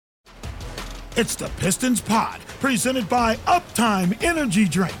It's the Pistons Pod, presented by Uptime Energy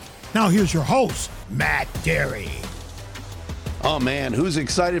Drink. Now here's your host, Matt Derry. Oh, man, who's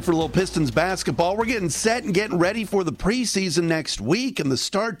excited for a little Pistons basketball? We're getting set and getting ready for the preseason next week, and the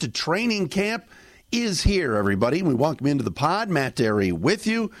start to training camp is here, everybody. We welcome you into the pod. Matt Derry with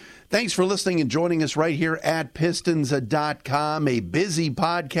you. Thanks for listening and joining us right here at Pistons.com. A busy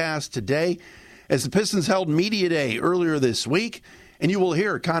podcast today as the Pistons held Media Day earlier this week, and you will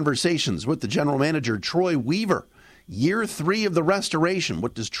hear conversations with the general manager, Troy Weaver. Year 3 of the restoration.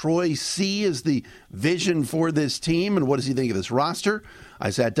 What does Troy see as the vision for this team, and what does he think of this roster? I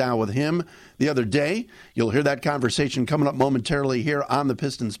sat down with him the other day. You'll hear that conversation coming up momentarily here on the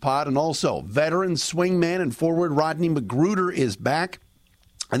Pistons Pod. And also, veteran swingman and forward Rodney McGruder is back.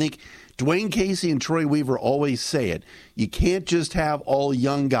 I think Dwayne Casey and Troy Weaver always say it. You can't just have all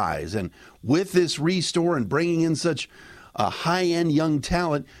young guys. And with this restore and bringing in such a high-end young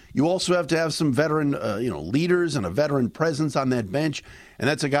talent, you also have to have some veteran leaders and a veteran presence on that bench. And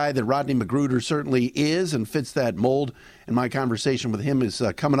that's a guy that Rodney McGruder certainly is and fits that mold. And my conversation with him is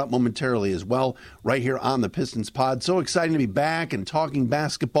coming up momentarily as well, right here on the Pistons Pod. So exciting to be back and talking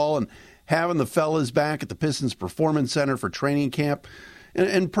basketball and having the fellas back at the Pistons Performance Center for training camp.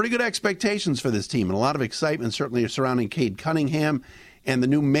 And pretty good expectations for this team, and a lot of excitement certainly surrounding Cade Cunningham and the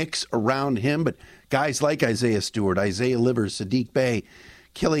new mix around him. But guys like Isaiah Stewart, Isaiah Livers, Sadiq Bey,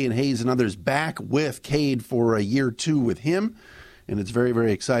 Killian Hayes, and others back with Cade for a year 2 with him. And it's very,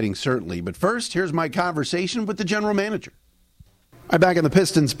 very exciting, certainly. But first, here's my conversation with the general manager. All right, back in the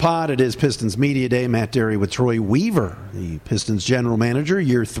Pistons Pod. It is Pistons Media Day. Matt Derry with Troy Weaver, the Pistons general manager,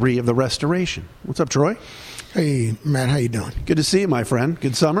 year 3 of the restoration. What's up, Troy? Hey, Matt, how you doing? Good to see you, my friend.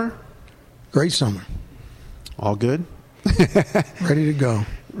 Good summer? Great summer. All good? Ready to go.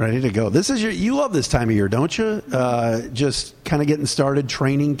 Ready to go. This is you love this time of year, don't you? Just kind of getting started,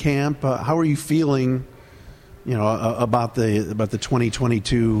 training camp. How are you feeling, about the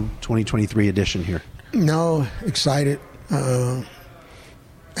 2022-2023 edition here? No, excited.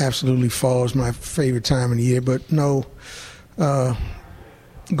 Absolutely, fall is my favorite time of the year. But no,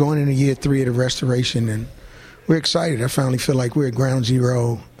 going into year 3 of the restoration, and we're excited. I finally feel like we're at ground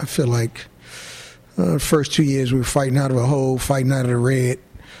zero. I feel like first 2 years we were fighting out of a hole, fighting out of the red.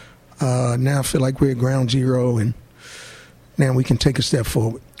 Now I feel like we're at ground zero, and now we can take a step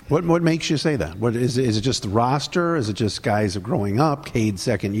forward. What makes you say that? What is it? Just the roster? Is it just guys are growing up? Cade's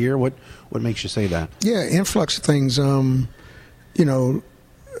second year. What makes you say that? Yeah, influx of things.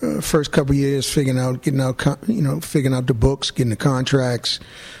 First couple of years figuring out the books, getting the contracts.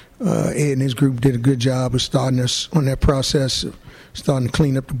 Ed and his group did a good job of starting us on that process, starting to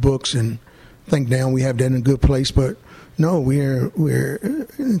clean up the books, and I think now we have that in a good place. But no, we're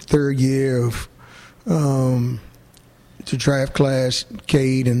in the third year of the draft class.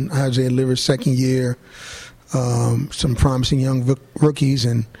 Cade and Isaiah Livers second year, some promising young rookies,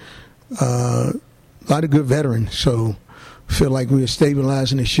 and a lot of good veterans. So I feel like we're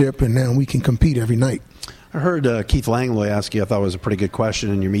stabilizing the ship, and now we can compete every night. I heard Keith Langlois ask you, I thought it was a pretty good question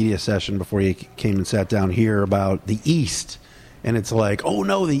in your media session before you came and sat down here, about the East. And it's like, oh,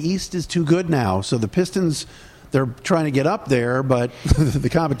 no, the East is too good now. So the Pistons, they're trying to get up there, but the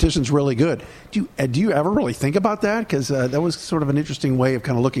competition's really good. Do you ever really think about that? Because that was sort of an interesting way of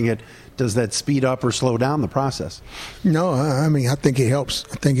kind of looking at, does that speed up or slow down the process? No, I mean, I think it helps.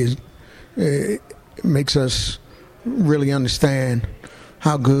 I think it makes us really understand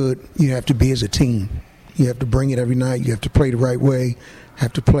how good you have to be as a team. You have to bring it every night. You have to play the right way.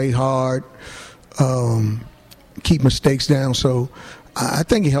 Have to play hard. Keep mistakes down. So I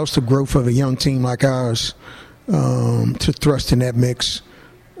think it helps the growth of a young team like ours to thrust in that mix.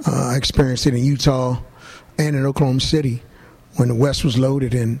 I experienced it in Utah and in Oklahoma City when the West was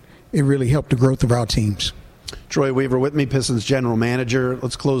loaded, and it really helped the growth of our teams. Troy Weaver with me, Pistons general manager.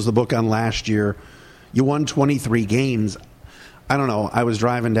 Let's close the book on last year. You won 23 games. I don't know. I was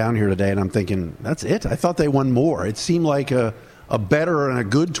driving down here today, and I'm thinking, that's it? I thought they won more. It seemed like a better and a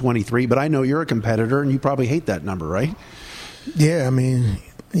good 23, but I know you're a competitor, and you probably hate that number, right? Yeah, I mean,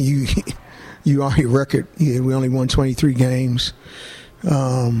 you are your record. Yeah, we only won 23 games.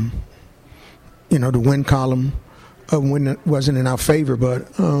 The win column wasn't in our favor, but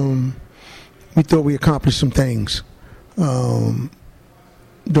we thought we accomplished some things during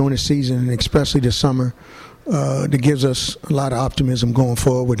the season, and especially this summer. That gives us a lot of optimism going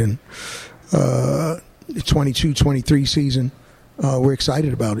forward. And the 22-23 season, we're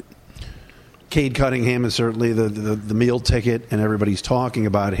excited about it. Cade Cunningham is certainly the meal ticket, and everybody's talking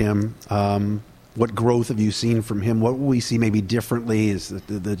about him. What growth have you seen from him? What will we see maybe differently as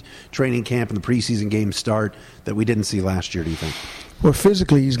the training camp and the preseason games start that we didn't see last year, do you think? Well,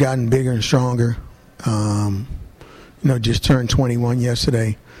 physically, he's gotten bigger and stronger. Just turned 21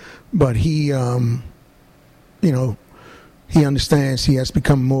 yesterday. But he understands he has to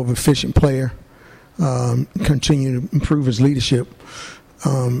become a more of an efficient player, continue to improve his leadership.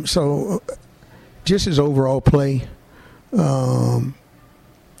 So just his overall play and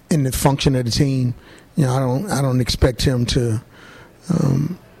the function of the team, I don't expect him to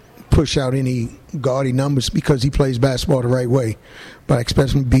push out any gaudy numbers because he plays basketball the right way. But I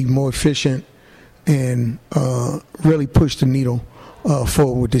expect him to be more efficient and really push the needle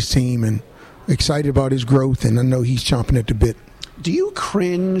forward with this team, and excited about his growth, and I know he's chomping at the bit. Do you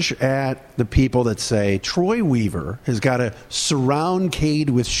cringe at the people that say Troy Weaver has got to surround Cade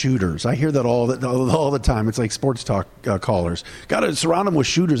with shooters? I hear that all the time. It's like sports talk callers. Got to surround him with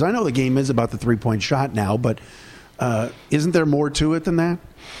shooters. I know the game is about the three-point shot now, but isn't there more to it than that?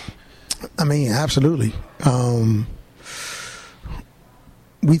 I mean, absolutely.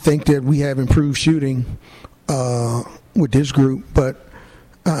 We think that we have improved shooting with this group, but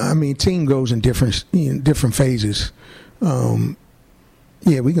team goes in different phases.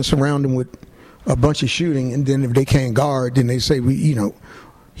 We can surround them with a bunch of shooting, and then if they can't guard, then they say you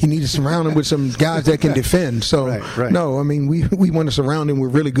need to surround them with some guys that can defend. So right. No, we want to surround them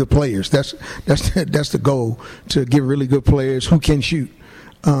with really good players. That's the goal, to get really good players who can shoot,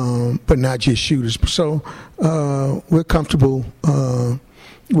 but not just shooters. So we're comfortable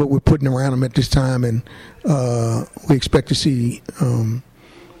what we're putting around them at this time, and we expect to see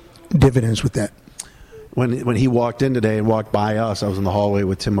dividends with that. When he walked in today and walked by us, I was in the hallway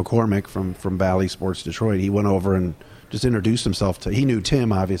with Tim McCormick from Valley Sports Detroit. He went over and just introduced himself he knew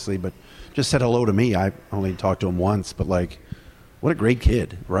Tim, obviously, but just said hello to me. I only talked to him once, but what a great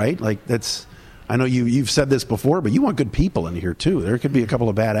kid, right? I know you've said this before, but you want good people in here too. There could be a couple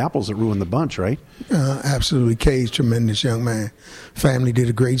of bad apples that ruin the bunch, right? Absolutely. Kay's a tremendous young man. Family did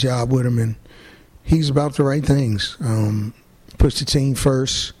a great job with him, and he's about the right things. Puts the team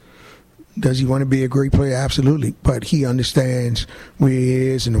first. Does he want to be a great player? Absolutely. But he understands where he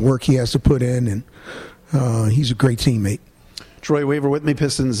is and the work he has to put in, and he's a great teammate. Troy Weaver with me,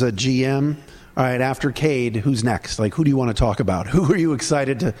 Pistons GM. All right, after Cade, who's next? Who do you want to talk about? Who are you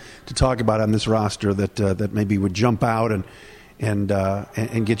excited to talk about on this roster that maybe would jump out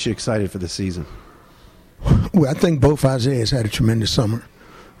and get you excited for the season? Well, I think both Isaiahs had a tremendous summer.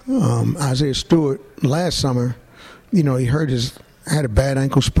 Isaiah Stewart last summer, he had a bad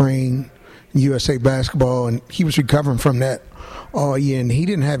ankle sprain in USA basketball, and he was recovering from that all year, and he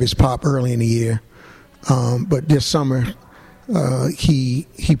didn't have his pop early in the year. But this summer, he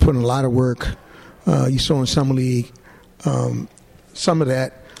put in a lot of work. You saw in Summer League some of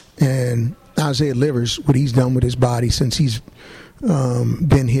that, and Isaiah Livers, what he's done with his body since he's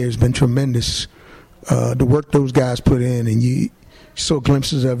been here has been tremendous. The work those guys put in, and you saw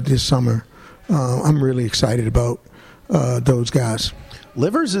glimpses of it this summer. I'm really excited about those guys.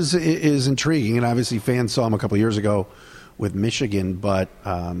 Livers is intriguing, and obviously fans saw him a couple of years ago with Michigan, but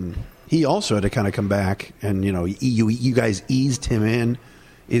he also had to kind of come back, and you guys eased him in.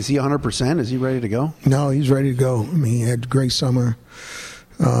 Is he 100%? Is he ready to go? No, he's ready to go. He had a great summer.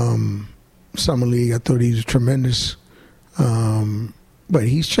 Summer League, I thought he was tremendous. But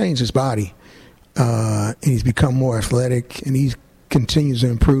he's changed his body, and he's become more athletic, and he continues to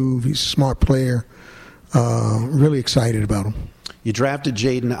improve. He's a smart player. Really excited about him. You drafted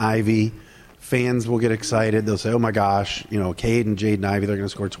Jaden Ivey. Fans will get excited. They'll say, oh, my gosh, Cade and Jaden Ivey, they're going to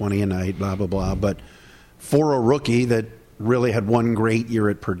score 20 a night, blah, blah, blah. But for a rookie that really had one great year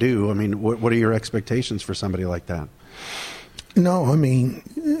at Purdue, what are your expectations for somebody like that? No,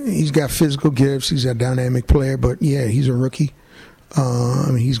 he's got physical gifts. He's a dynamic player. But, yeah, he's a rookie.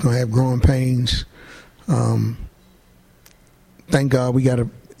 He's going to have growing pains. Thank God we got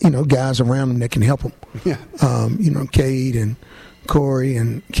guys around him that can help him. Yeah. Cade and Corey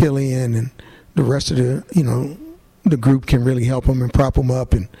and Killian and the rest of the group can really help him and prop him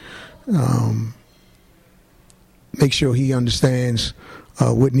up and make sure he understands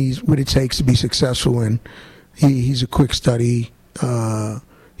what it takes to be successful. And he's a quick study.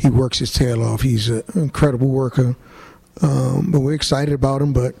 He works his tail off. He's an incredible worker. But we're excited about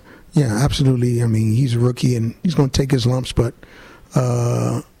him. But yeah, absolutely. He's a rookie and he's going to take his lumps, but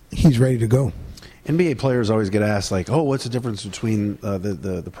he's ready to go. NBA players always get asked, what's the difference between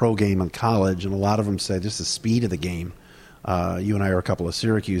the pro game and college? And a lot of them say just the speed of the game. You and I are a couple of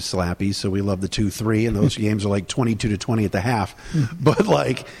Syracuse slappies, so we love the 2-3, and those games are 22-20 at the half. But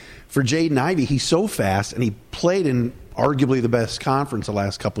for Jaden Ivey, he's so fast, and he played in arguably the best conference the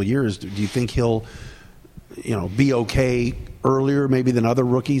last couple of years. Do you think he'll, be okay earlier maybe than other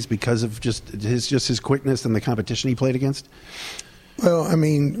rookies because of just his quickness and the competition he played against? Well, I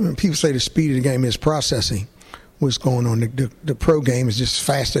mean, people say the speed of the game is processing. What's going on? The pro game is just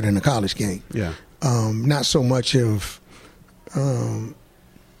faster than the college game. Yeah. Not so much of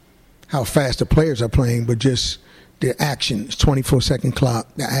how fast the players are playing, but just the action. It's 24-second clock.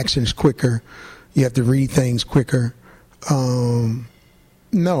 The action is quicker. You have to read things quicker. No,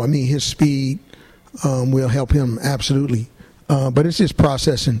 I mean, his speed will help him absolutely. But it's just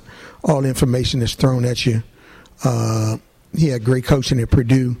processing all the information that's thrown at you. He had great coaching at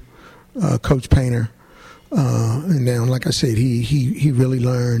Purdue, Coach Painter. And now, like I said, he really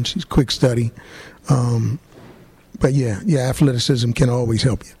learns. He's quick study. But yeah, athleticism can always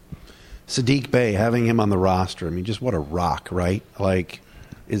help you. Saddiq Bey, having him on the roster, I mean, just what a rock, right? Like,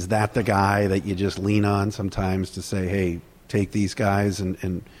 is that the guy that you just lean on sometimes to say, hey, take these guys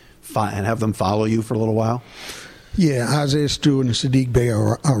and have them follow you for a little while? Yeah, Isaiah Stewart and Saddiq Bey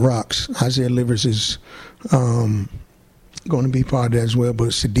are rocks. Isaiah Livers is going to be part of that as well, but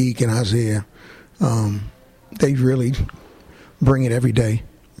Saddiq and Isaiah, they really bring it every day.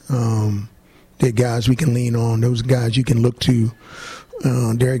 They're guys we can lean on. Those guys you can look to.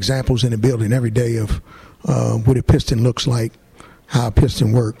 They're examples in the building every day of what a Piston looks like, how a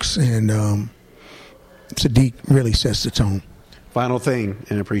Piston works, and Saddiq really sets the tone. Final thing,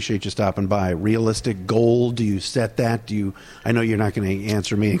 and I appreciate you stopping by. Realistic goal? Do you set that? I know you're not going to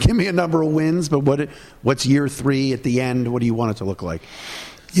answer me and give me a number of wins, but what's year 3 at the end? What do you want it to look like?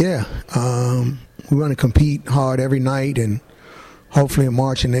 Yeah, we want to compete hard every night, and hopefully in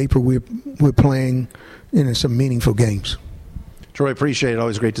March and April we're playing in some meaningful games. Troy, appreciate it.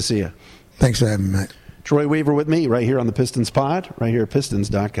 Always great to see you. Thanks for having me, Matt. Troy Weaver with me right here on the Pistons Pod, right here at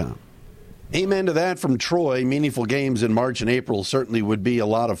Pistons.com. Amen to that from Troy. Meaningful games in March and April certainly would be a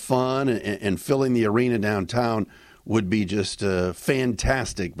lot of fun, and filling the arena downtown would be just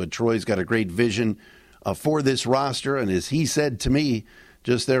fantastic. But Troy's got a great vision for this roster, and as he said to me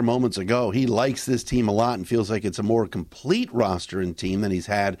just there moments ago, he likes this team a lot and feels like it's a more complete roster and team than he's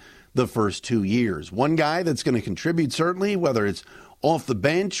had the first 2 years. One guy that's going to contribute, certainly, whether it's off the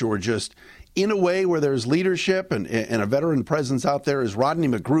bench or just in a way where there's leadership and a veteran presence out there, is Rodney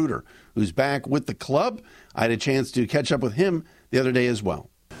McGruder, who's back with the club. I had a chance to catch up with him the other day as well.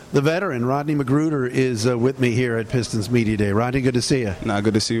 The veteran, Rodney McGruder, is with me here at Pistons Media Day. Rodney, good to see you.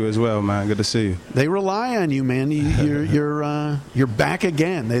 Good to see you as well, man. Good to see you. They rely on you, man. You're back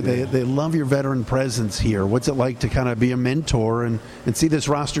again. They love your veteran presence here. What's it like to kind of be a mentor and see this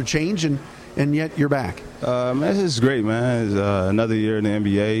roster change and yet you're back? Man, it's great, man. It's another year in the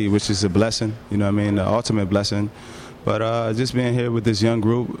NBA, which is a blessing. You know what I mean? The ultimate blessing. But just being here with this young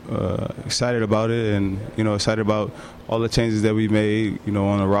group, excited about it, and excited about all the changes that we made,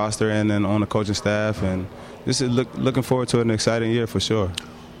 on the roster and then on the coaching staff, and this is looking forward to an exciting year for sure.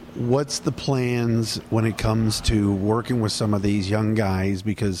 What's the plans when it comes to working with some of these young guys?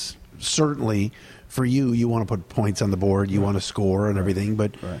 Because certainly for you want to put points on the board, you want to score and everything,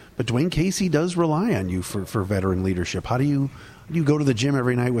 but Dwayne Casey does rely on you for veteran leadership. How do you go to the gym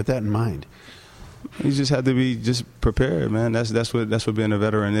every night with that in mind? You just have to be just prepared, man. That's what being a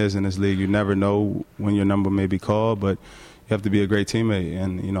veteran is in this league. You never know when your number may be called, but you have to be a great teammate.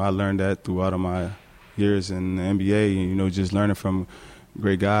 And I learned that throughout my years in the NBA. Just learning from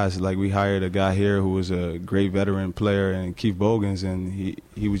great guys. Like, we hired a guy here who was a great veteran player, and Keith Bogans, and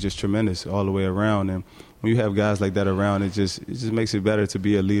he was just tremendous all the way around. And when you have guys like that around, it just makes it better to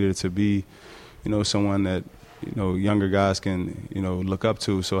be a leader, to be someone that younger guys can, look up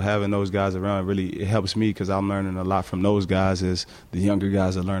to. So having those guys around, it helps me, because I'm learning a lot from those guys as the younger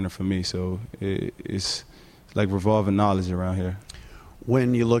guys are learning from me. So it's like revolving knowledge around here.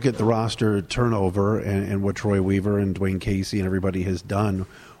 When you look at the roster turnover and what Troy Weaver and Dwayne Casey and everybody has done,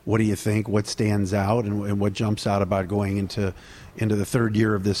 what do you think? What stands out and what jumps out about going into the third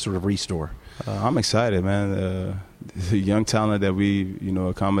year of this sort of restore? I'm excited, man. The young talent that we,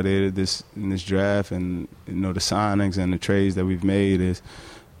 accommodated in this draft, and the signings and the trades that we've made, is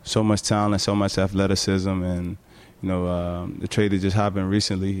so much talent, so much athleticism, and the trade that just happened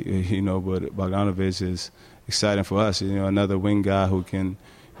recently, but Bogdanovich is exciting for us. Another wing guy who can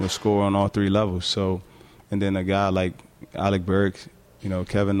score on all three levels. So, and then a guy like Alec Burks,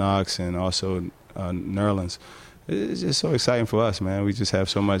 Kevin Knox, and also Nerlens. It's just so exciting for us, man. We just have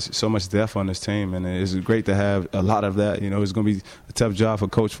so much depth on this team, and it's great to have a lot of that. It's going to be a tough job for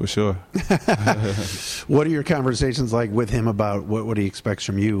Coach for sure. What are your conversations like with him about what he expects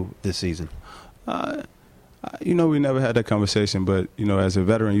from you this season? We never had that conversation, but, as a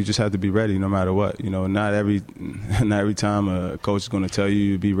veteran, you just have to be ready no matter what. Not every time a coach is going to tell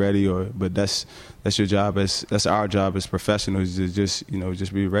you to be ready, but that's your job. That's our job as professionals, to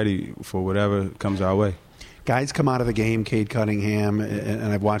just be ready for whatever comes our way. Guys come out of the game, Cade Cunningham,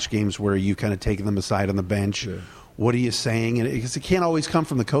 and I've watched games where you kind of taken them aside on the bench. Sure. What are you saying? Because it can't always come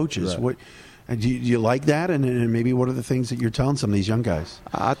from the coaches. Right. Do you like that? And maybe what are the things that you're telling some of these young guys?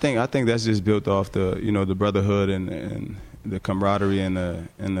 I think that's just built off the brotherhood and the camaraderie and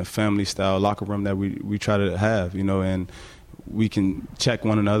the family style locker room that we try to have. And we can check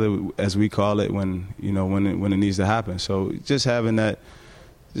one another, as we call it, when it needs to happen. So just having that,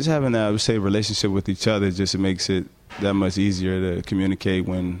 I would say, relationship with each other just makes it that much easier to communicate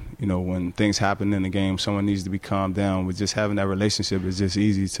when things happen in the game. Someone needs to be calmed down. With just having that relationship, it's just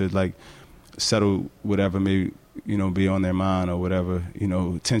easy to settle whatever may be on their mind or whatever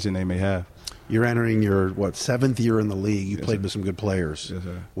tension they may have. You're entering your 7th year in the league. You played sir. With some good players. Yes,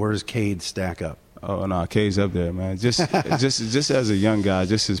 sir. Where does Cade stack up? Oh no, Cade's up there, man. Just as a young guy,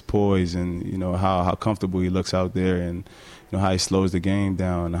 just his poise and how comfortable he looks out there, and how he slows the game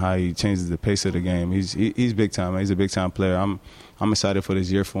down, and how he changes the pace of the game. He's big time, man. He's a big time player. I'm excited for this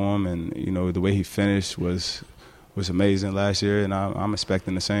year for him, and the way he finished was amazing last year, and I'm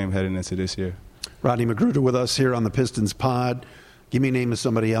expecting the same heading into this year. Rodney McGruder with us here on the Pistons pod. Give me a name of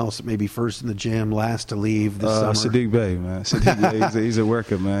somebody else that may be first in the gym, last to leave this summer. Sadiq Bey, man. Sadiq Bey, he's a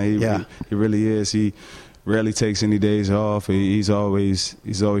worker, man. He really is. He rarely takes any days off. He's always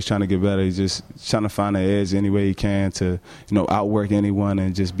trying to get better. He's just trying to find the edge any way he can to outwork anyone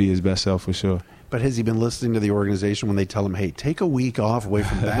and just be his best self for sure. But has he been listening to the organization when they tell him, hey, take a week off away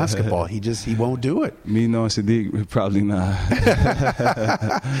from basketball? He won't do it. Me knowing Sadiq, probably not.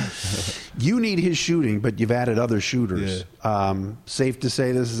 You need his shooting, but you've added other shooters. Yeah. Safe to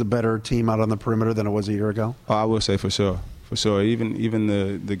say this is a better team out on the perimeter than it was a year ago? Oh, I will say for sure. For sure. Even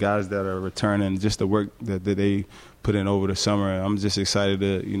the guys that are returning, just the work that they put in over the summer, I'm just excited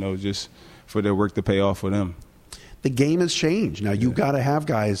to, just for their work to pay off for them. The game has changed. Now, you've got to have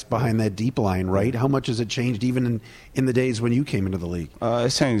guys behind that deep line, right? How much has it changed even in the days when you came into the league?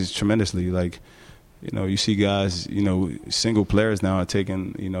 It's changed tremendously. You see guys, single players now are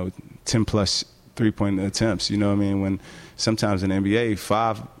taking, 10-plus three-point attempts. You know what I mean? When sometimes in the NBA,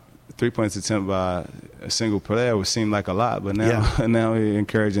 5 3-point attempts by a single player would seem like a lot, but now we're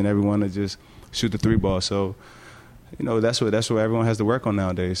encouraging everyone to just shoot the three ball. So, that's what everyone has to work on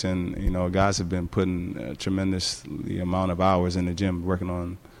nowadays. And, guys have been putting a tremendous amount of hours in the gym working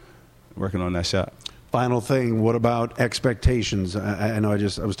on that shot. Final thing, what about expectations? I know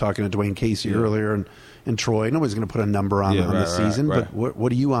I was talking to Dwayne Casey earlier and Troy. Nobody's going to put a number on the season, but what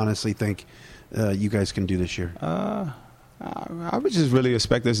do you honestly think you guys can do this year? I would just really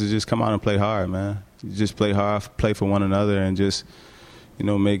expect us to just come out and play hard, man. Just play hard, play for one another, and just,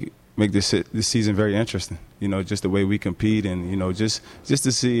 make this season very interesting. Just the way we compete, and just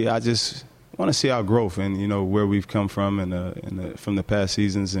to see. I just want to see our growth and where we've come from from the past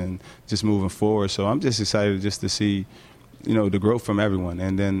seasons and just moving forward. So I'm just excited just to see the growth from everyone,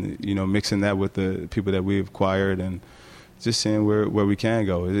 and then mixing that with the people that we've acquired and just seeing where we can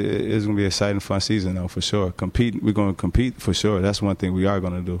go. It's going to be an exciting, fun season though, for sure. We're going to compete for sure. That's one thing we are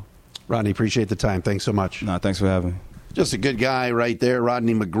going to do. Rodney, appreciate the time. Thanks so much. No, thanks for having me. Just a good guy right there,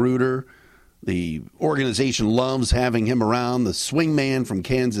 Rodney McGruder. The organization loves having him around, the swing man from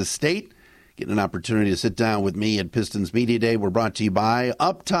Kansas State. Getting an opportunity to sit down with me at Pistons Media Day. We're brought to you by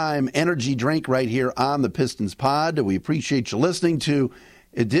Uptime Energy Drink right here on the Pistons Pod. We appreciate you listening to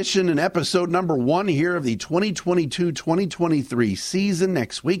edition and episode number 1 here of the 2022-2023 season.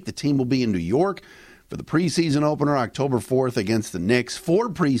 Next week, the team will be in New York for the preseason opener, October 4th against the Knicks. 4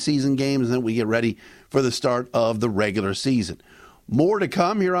 preseason games, and then we get ready for the start of the regular season. More to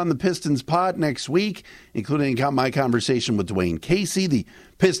come here on the Pistons Pod next week, including my conversation with Dwayne Casey, the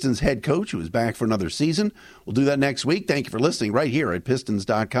Pistons head coach, who is back for another season. We'll do that next week. Thank you for listening right here at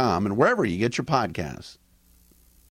Pistons.com and wherever you get your podcasts.